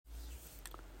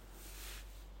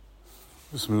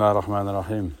Bismillah ar-Rahman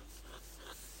ar-Rahim.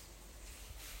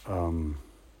 I'm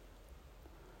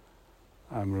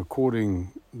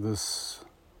recording this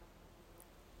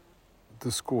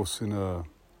discourse in a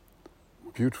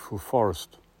beautiful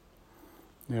forest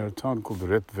near a town called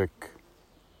Rätvik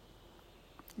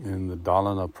in the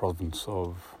Dalarna province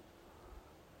of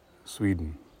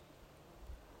Sweden.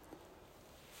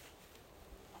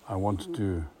 I wanted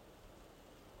to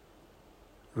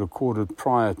record it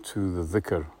prior to the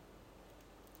dhikr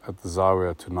at the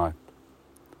Zawiya tonight,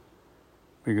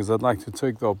 because I'd like to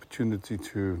take the opportunity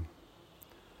to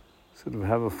sort of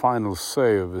have a final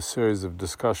say of a series of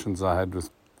discussions I had with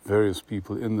various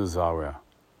people in the Zawiya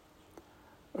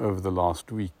over the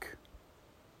last week.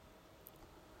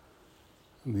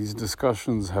 And these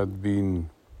discussions had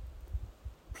been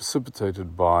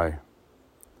precipitated by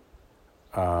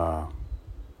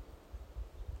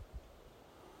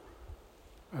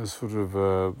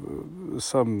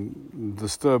some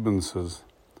disturbances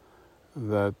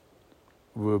that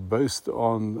were based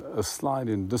on a slide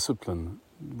in discipline,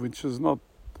 which is not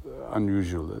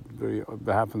unusual. It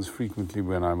happens frequently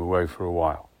when I'm away for a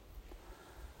while.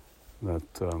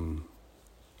 That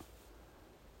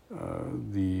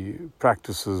the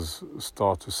practices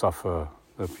start to suffer,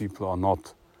 that people are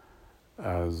not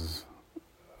as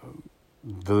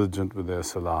diligent with their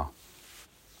salah.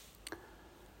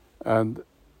 And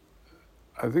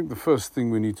I think the first thing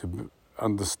we need to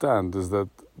understand is that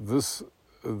these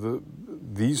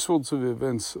sorts of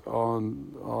events are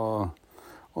not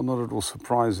at all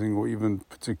surprising or even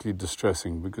particularly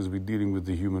distressing, because we're dealing with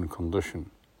the human condition.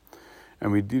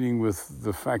 And we're dealing with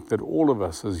the fact that all of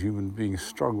us as human beings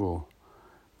struggle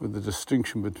with the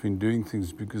distinction between doing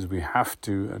things because we have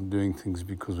to and doing things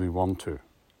because we want to.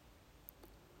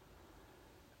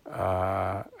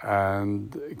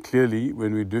 And clearly,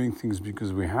 when we're doing things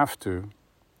because we have to,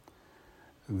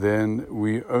 then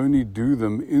we only do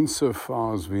them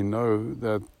insofar as we know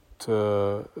that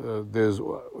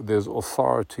there's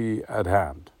authority at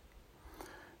hand.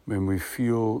 When we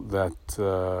feel that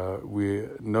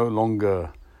we're no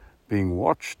longer being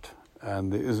watched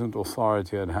and there isn't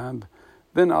authority at hand,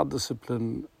 then our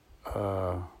discipline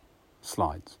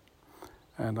slides.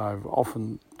 And I've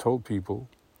often told people,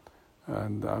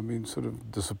 and I've been sort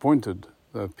of disappointed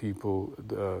that people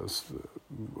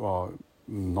are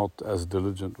not as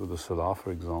diligent with the salah,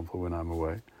 for example, when I'm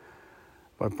away,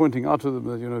 by pointing out to them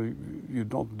that, you're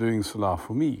not doing salah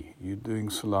for me. You're doing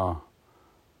salah.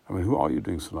 I mean, who are you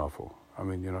doing salah for? I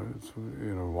mean,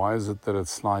 why is it that it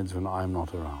slides when I'm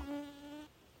not around?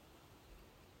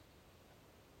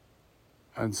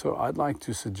 And so I'd like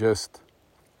to suggest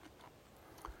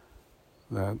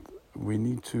that we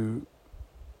need to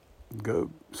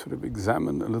go sort of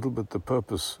examine a little bit the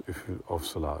purpose of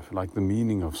salah, if you like, the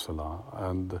meaning of salah,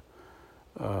 and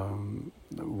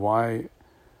why,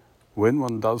 when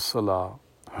one does salah,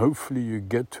 hopefully you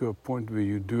get to a point where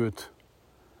you do it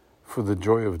for the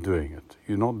joy of doing it.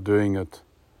 You're not doing it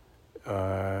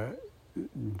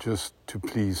just to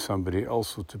please somebody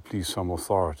else or to please some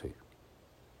authority.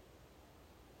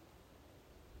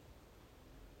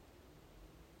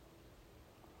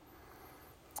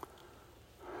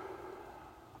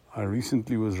 I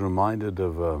recently was reminded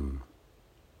of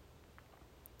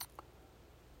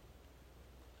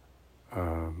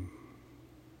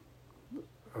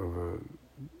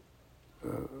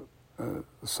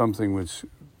something which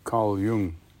Carl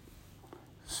Jung,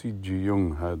 C.G.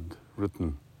 Jung, had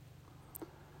written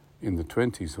in the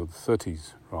 20s or the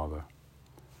 30s rather,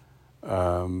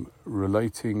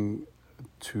 relating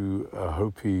to a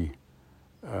Hopi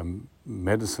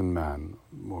medicine man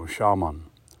or shaman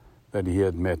that he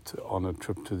had met on a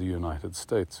trip to the United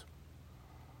States.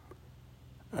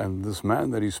 And this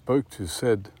man that he spoke to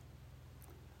said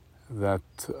that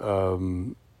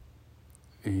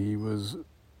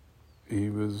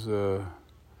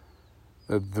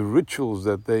that the rituals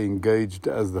that they engaged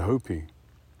as the Hopi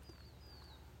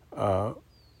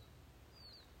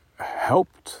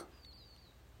helped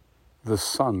the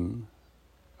sun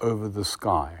over the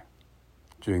sky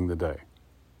during the day.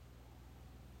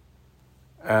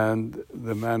 And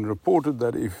the man reported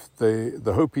that if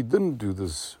the Hopi didn't do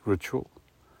this ritual,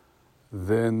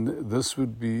 then this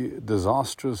would be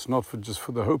disastrous, not just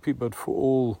for the Hopi, but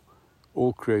for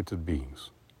all created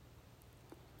beings.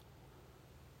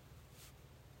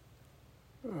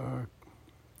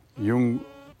 Jung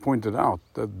pointed out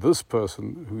that this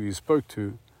person who he spoke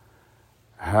to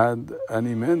had an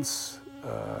immense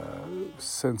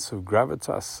sense of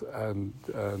gravitas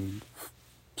and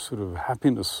sort of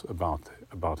happiness about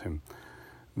him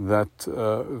that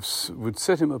would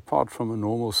set him apart from a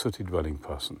normal city-dwelling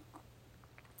person.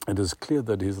 it is clear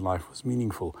that his life was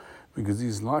meaningful because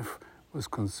his life was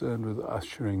concerned with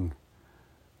ushering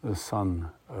the sun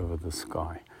over the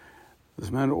sky.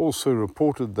 This man also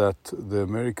reported that the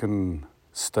American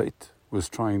state was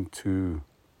trying to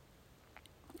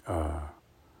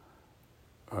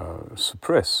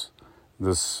suppress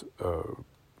this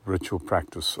ritual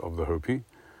practice of the Hopi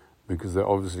because they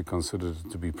obviously considered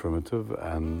it to be primitive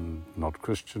and not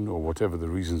Christian, or whatever the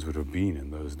reasons would have been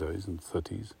in those days, in the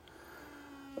 30s.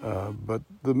 But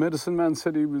the medicine man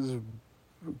said he was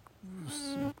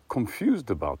confused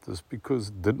about this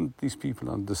because didn't these people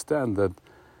understand that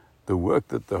the work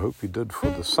that the Hopi did for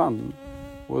the sun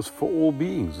was for all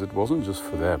beings? It wasn't just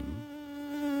for them.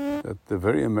 That the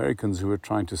very Americans who were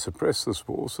trying to suppress this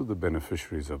were also the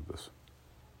beneficiaries of this.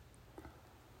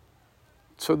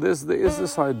 So there is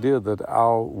this idea that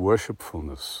our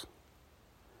worshipfulness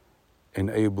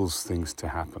enables things to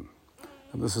happen.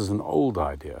 And this is an old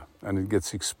idea, and it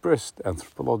gets expressed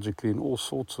anthropologically in all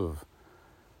sorts of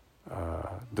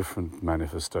different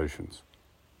manifestations.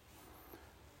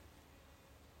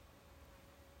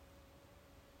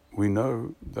 We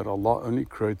know that Allah only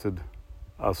created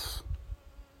us,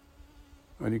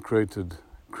 only created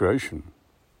creation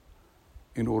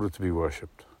in order to be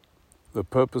worshipped. The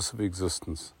purpose of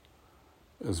existence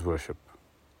is worship.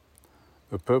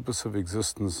 The purpose of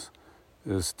existence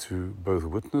is to both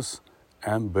witness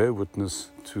and bear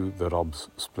witness to the Rabb's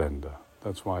splendor.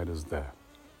 That's why it is there.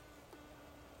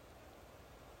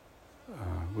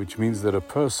 Which means that a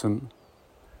person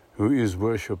who is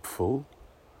worshipful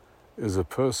is a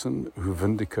person who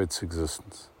vindicates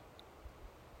existence.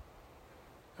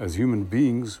 As human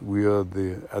beings, we are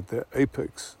at the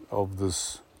apex of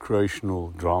this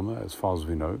creational drama, as far as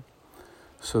we know.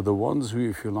 So the ones who,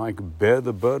 if you like, bear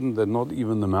the burden that not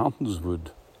even the mountains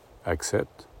would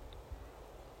accept,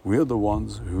 we are the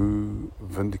ones who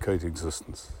vindicate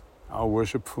existence. Our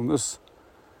worshipfulness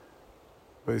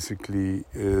basically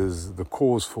is the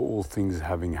cause for all things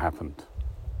having happened.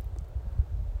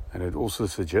 And it also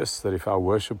suggests that if our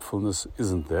worshipfulness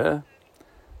isn't there,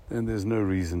 then there's no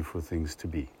reason for things to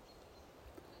be.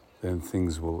 Then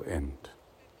things will end.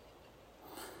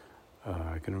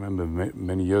 I can remember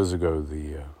many years ago,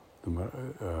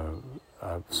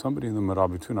 somebody in the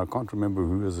Marabitun, I can't remember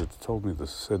who is it, told me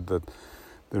this, said that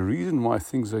the reason why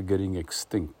things are getting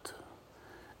extinct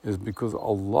is because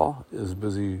Allah is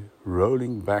busy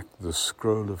rolling back the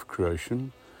scroll of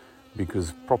creation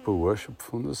because proper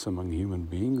worshipfulness among human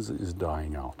beings is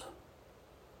dying out.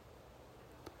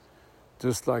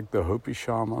 Just like the Hopi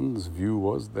shaman's view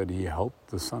was that he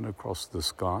helped the sun across the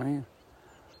sky,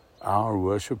 our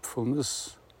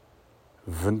worshipfulness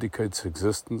vindicates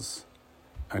existence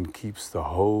and keeps the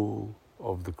whole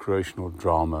of the creational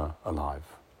drama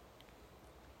alive.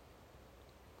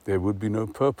 There would be no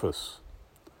purpose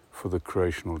for the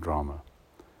creational drama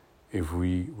if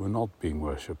we were not being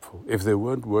worshipful, if there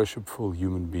weren't worshipful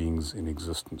human beings in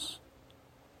existence.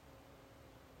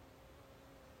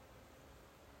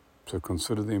 So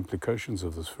consider the implications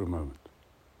of this for a moment.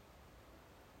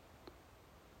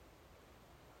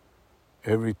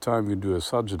 Every time you do a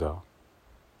sajda,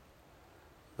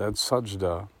 that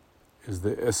sajda is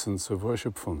the essence of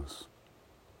worshipfulness.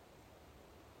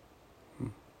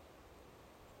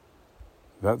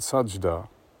 That sajda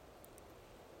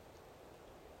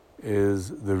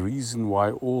is the reason why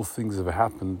all things have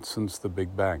happened since the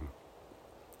Big Bang.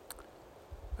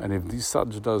 And if these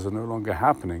sajdas are no longer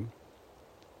happening,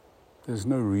 there's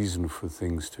no reason for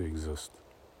things to exist.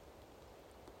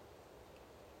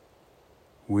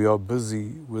 We are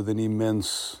busy with an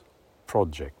immense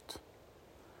project.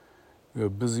 We are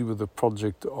busy with the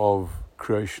project of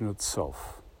creation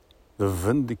itself, the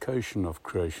vindication of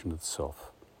creation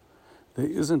itself. There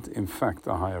isn't, in fact,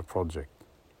 a higher project.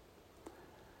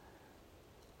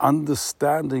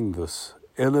 Understanding this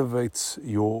elevates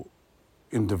your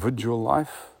individual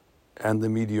life and the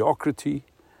mediocrity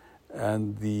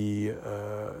and the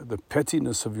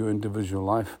pettiness of your individual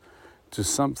life to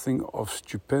something of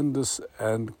stupendous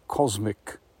and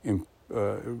cosmic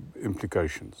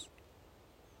implications.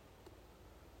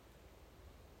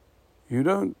 You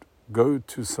don't go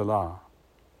to Salaat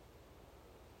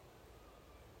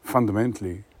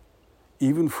fundamentally,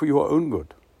 even for your own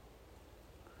good.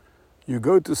 You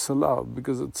go to Salaat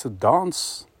because it's a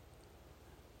dance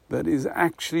that is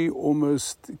actually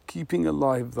almost keeping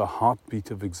alive the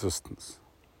heartbeat of existence,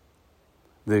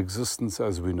 the existence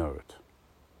as we know it.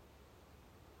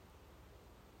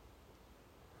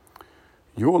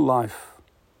 Your life,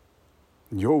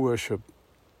 your worship,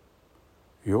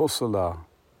 your Salaat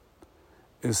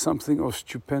is something of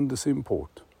stupendous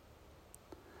import.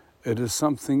 It is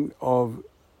something of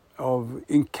of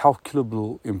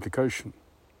incalculable implication.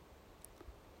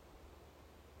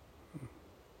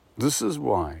 This is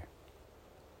why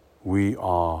we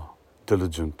are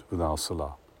diligent with our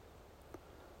salah.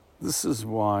 This is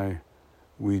why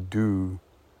we do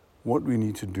what we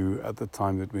need to do at the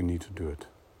time that we need to do it.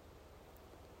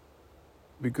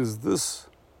 Because this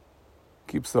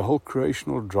keeps the whole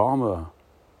creational drama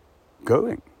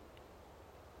going.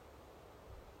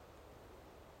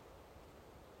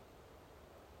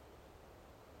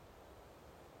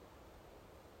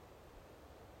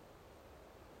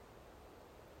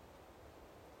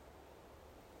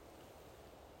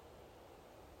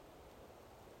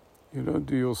 You don't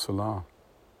do your salah.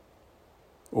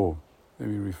 Or, let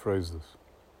me rephrase this.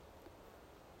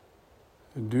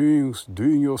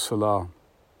 Doing your salah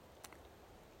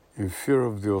in fear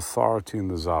of the authority in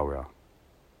the zawiyah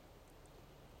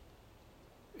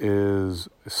is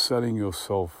selling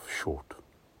yourself short.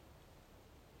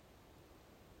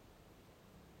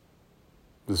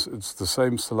 It's the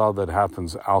same salah that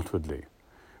happens outwardly.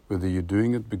 Whether you're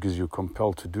doing it because you're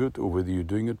compelled to do it, or whether you're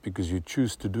doing it because you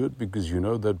choose to do it because you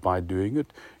know that by doing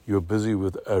it, you're busy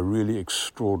with a really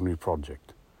extraordinary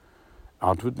project.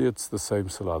 Outwardly, it's the same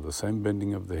salah, the same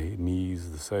bending of the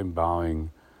knees, the same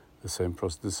bowing, the same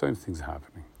things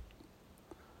happening.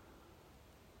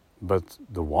 But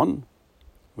the one,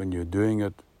 when you're doing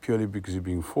it purely because you're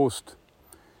being forced,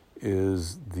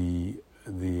 is the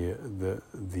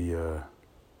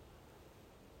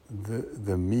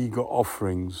meager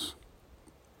offerings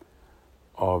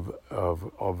of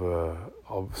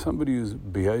somebody who's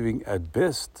behaving at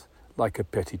best like a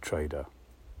petty trader.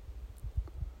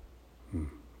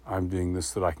 I'm doing this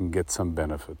so that I can get some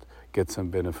benefit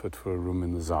for a room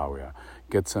in the zawiyah,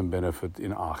 get some benefit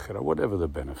in akhirah, whatever the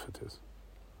benefit is.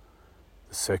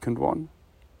 The second one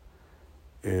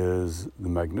is the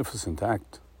magnificent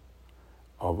act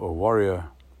of a warrior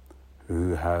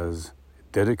who has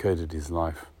dedicated his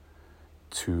life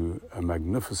to a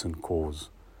magnificent cause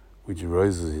which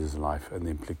raises his life and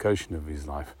the implication of his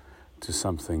life to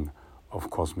something of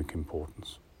cosmic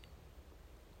importance.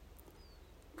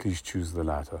 Please choose the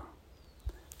latter.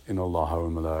 إن الله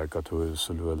وملائكته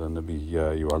يصلون على النبي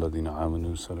يا أيها الذين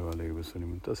آمنوا صلوا عليه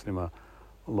وسلموا تسليما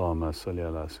اللهم صل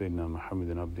على سيدنا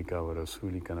محمد عبدك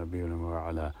ورسولك نبينا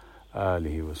وعلى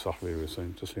آله وصحبه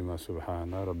وسلم تسليما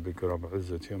سبحان ربك رب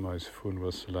العزة عما يصفون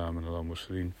والسلام على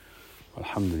المرسلين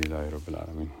والحمد لله رب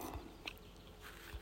العالمين.